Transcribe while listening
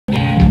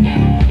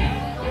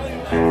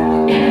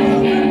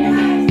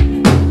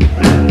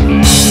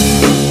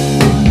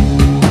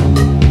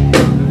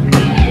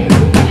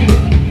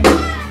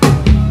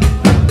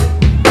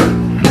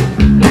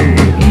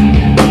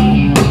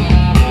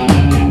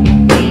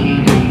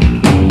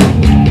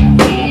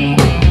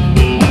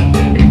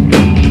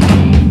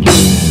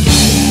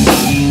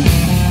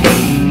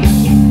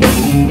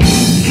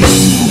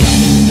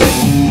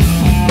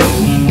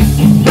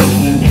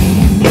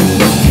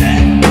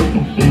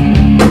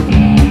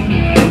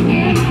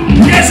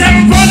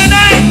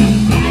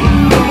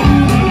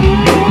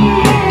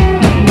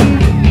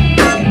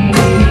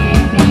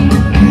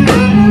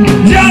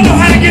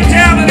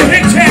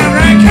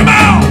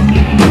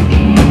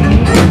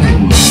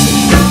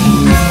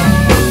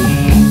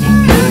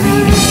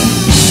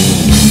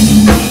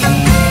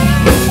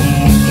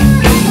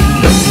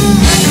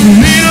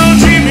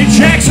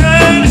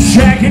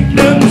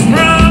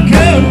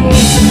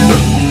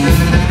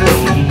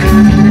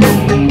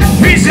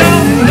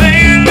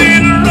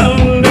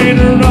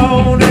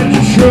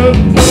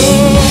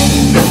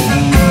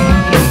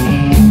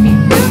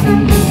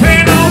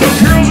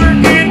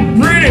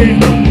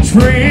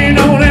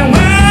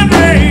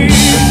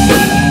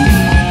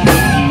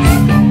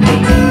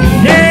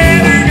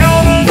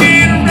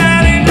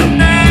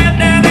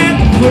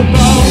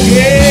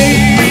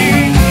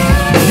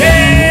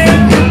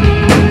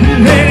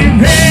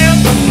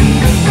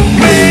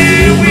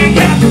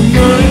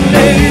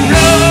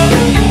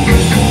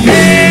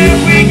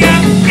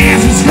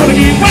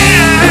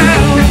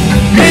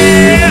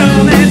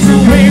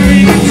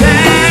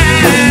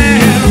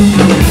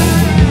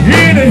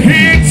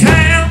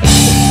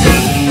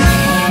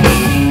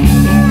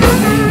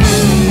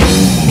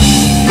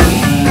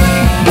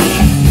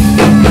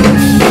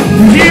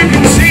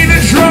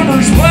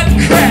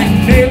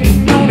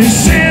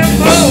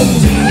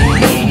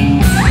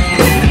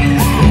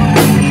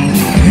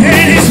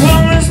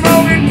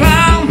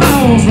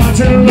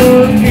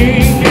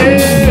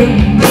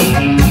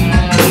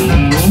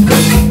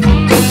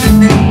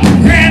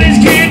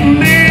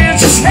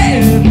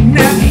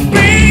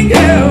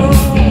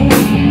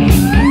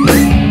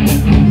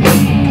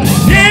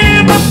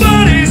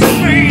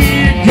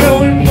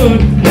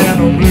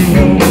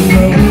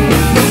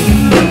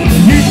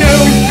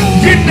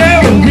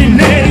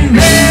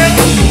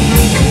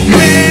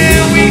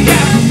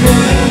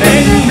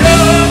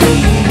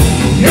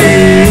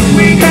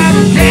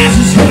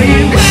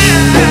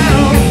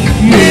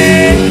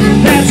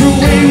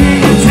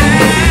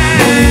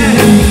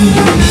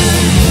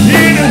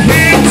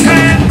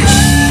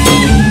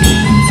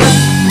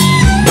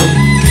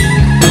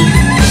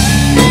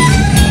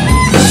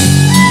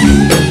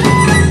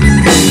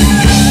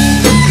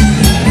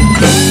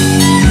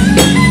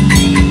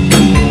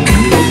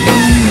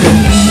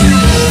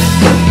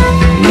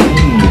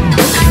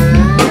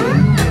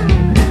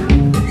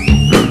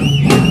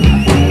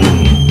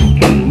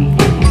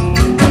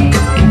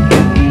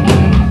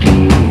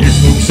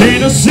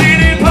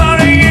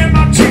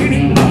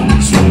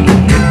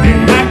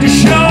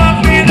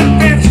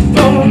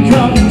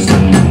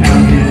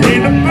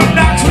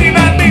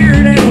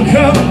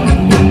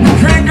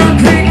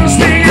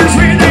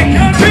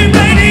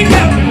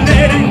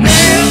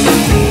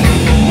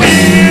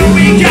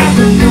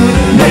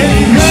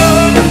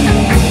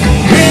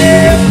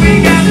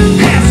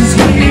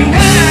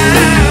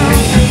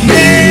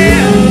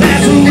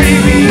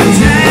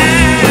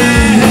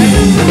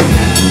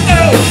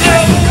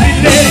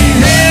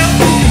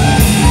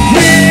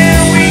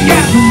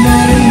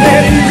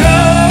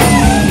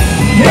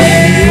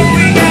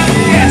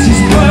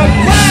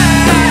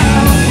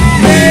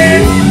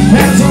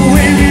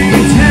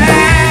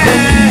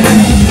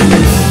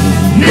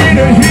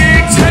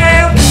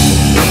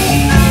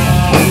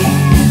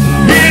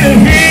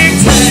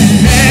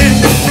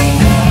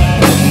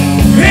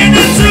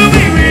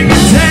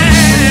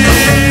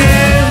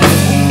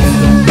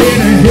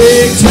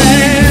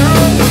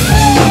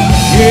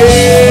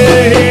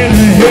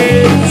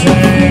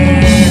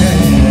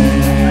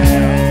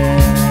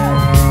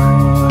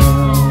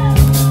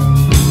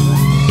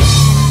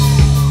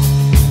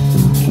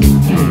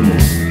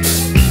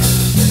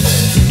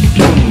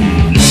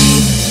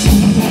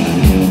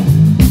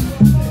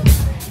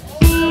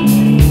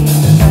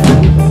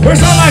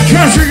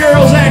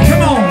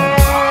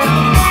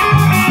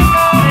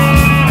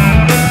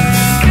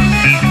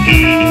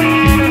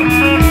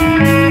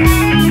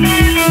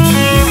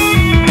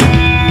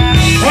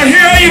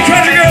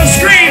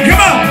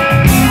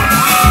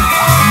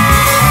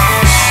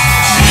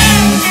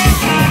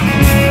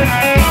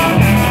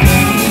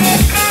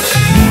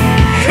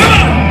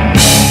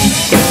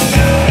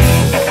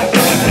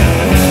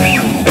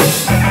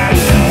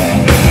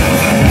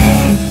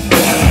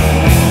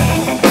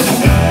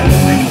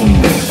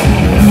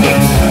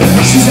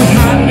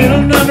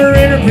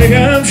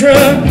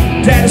truck.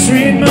 Daddy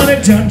sweet money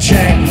done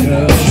jacked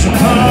up. She's a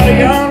party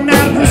all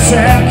night from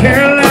South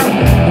Carolina.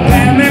 The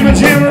band member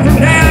Jimmer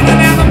from down and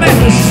down the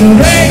mountain. She's a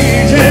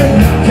raging,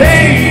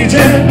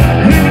 Cajun,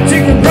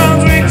 lunatic from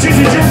Brunswick,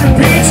 Juicy Georgia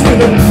Beach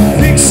with a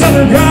thick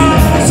southern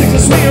drawl. Six a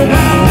swing of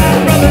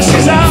wild, brother,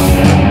 she's out.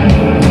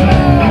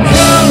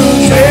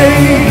 Country,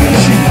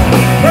 she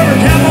rubber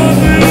cowboy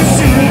boots,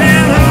 sitting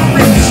down on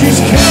roof. She's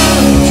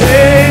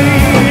country,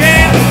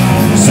 yeah.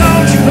 The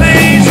song she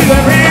plays, you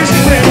got hair she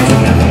wears.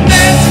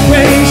 That's the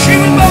way she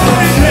was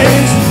born and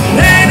raised.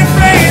 Land of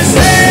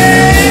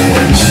Preston,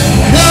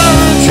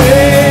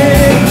 country.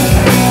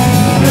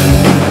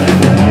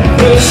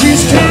 Well,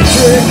 she's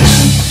country.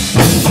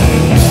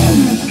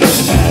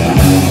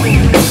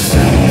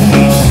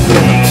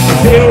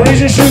 They'll raise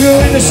your sugar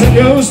when the sun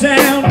goes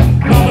down.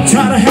 Mama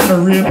try to have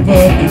her rip up the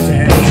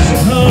town. She's a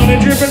honey,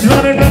 dripping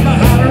honey from the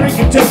holler in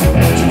Kentucky.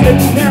 She's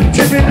flipping down,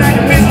 tripping like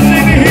a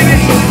Mississippi hippie.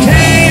 She's a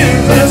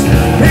Kansas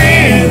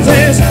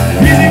princess,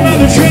 busy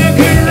mother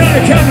trucker,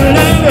 runner, come to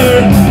love her.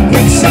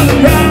 Big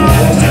southern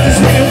rolls, take the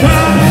swing of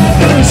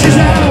wild, she's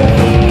out.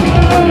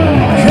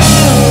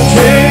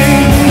 Country,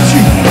 she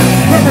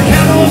rubber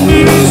cowboy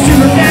boots, to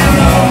her down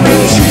on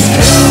roof. She's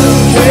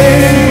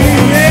country,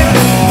 yeah.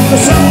 The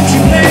song she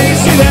plays,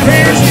 see that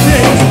hair she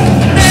raised.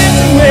 That's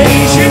the way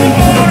she was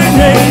born and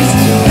raised.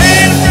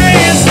 And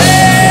raised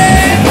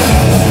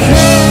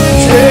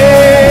country.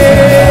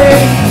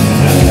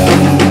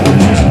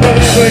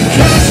 But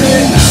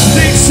country,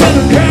 big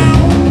southern girl.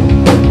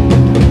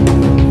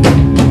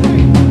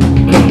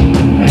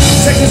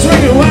 Texas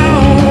swinging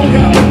wild,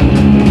 girl.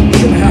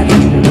 Show me how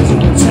country is all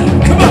the time.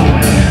 Come on.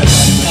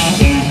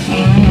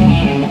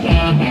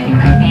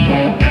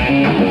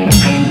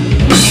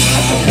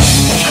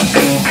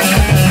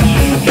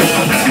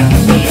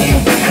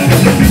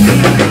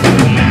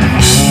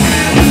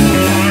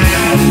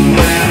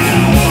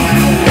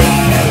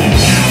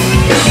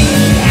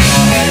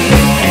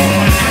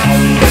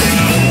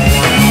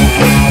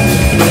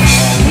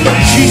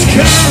 She's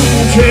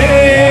country,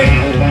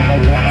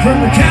 from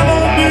the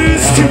cowboy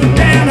boots to the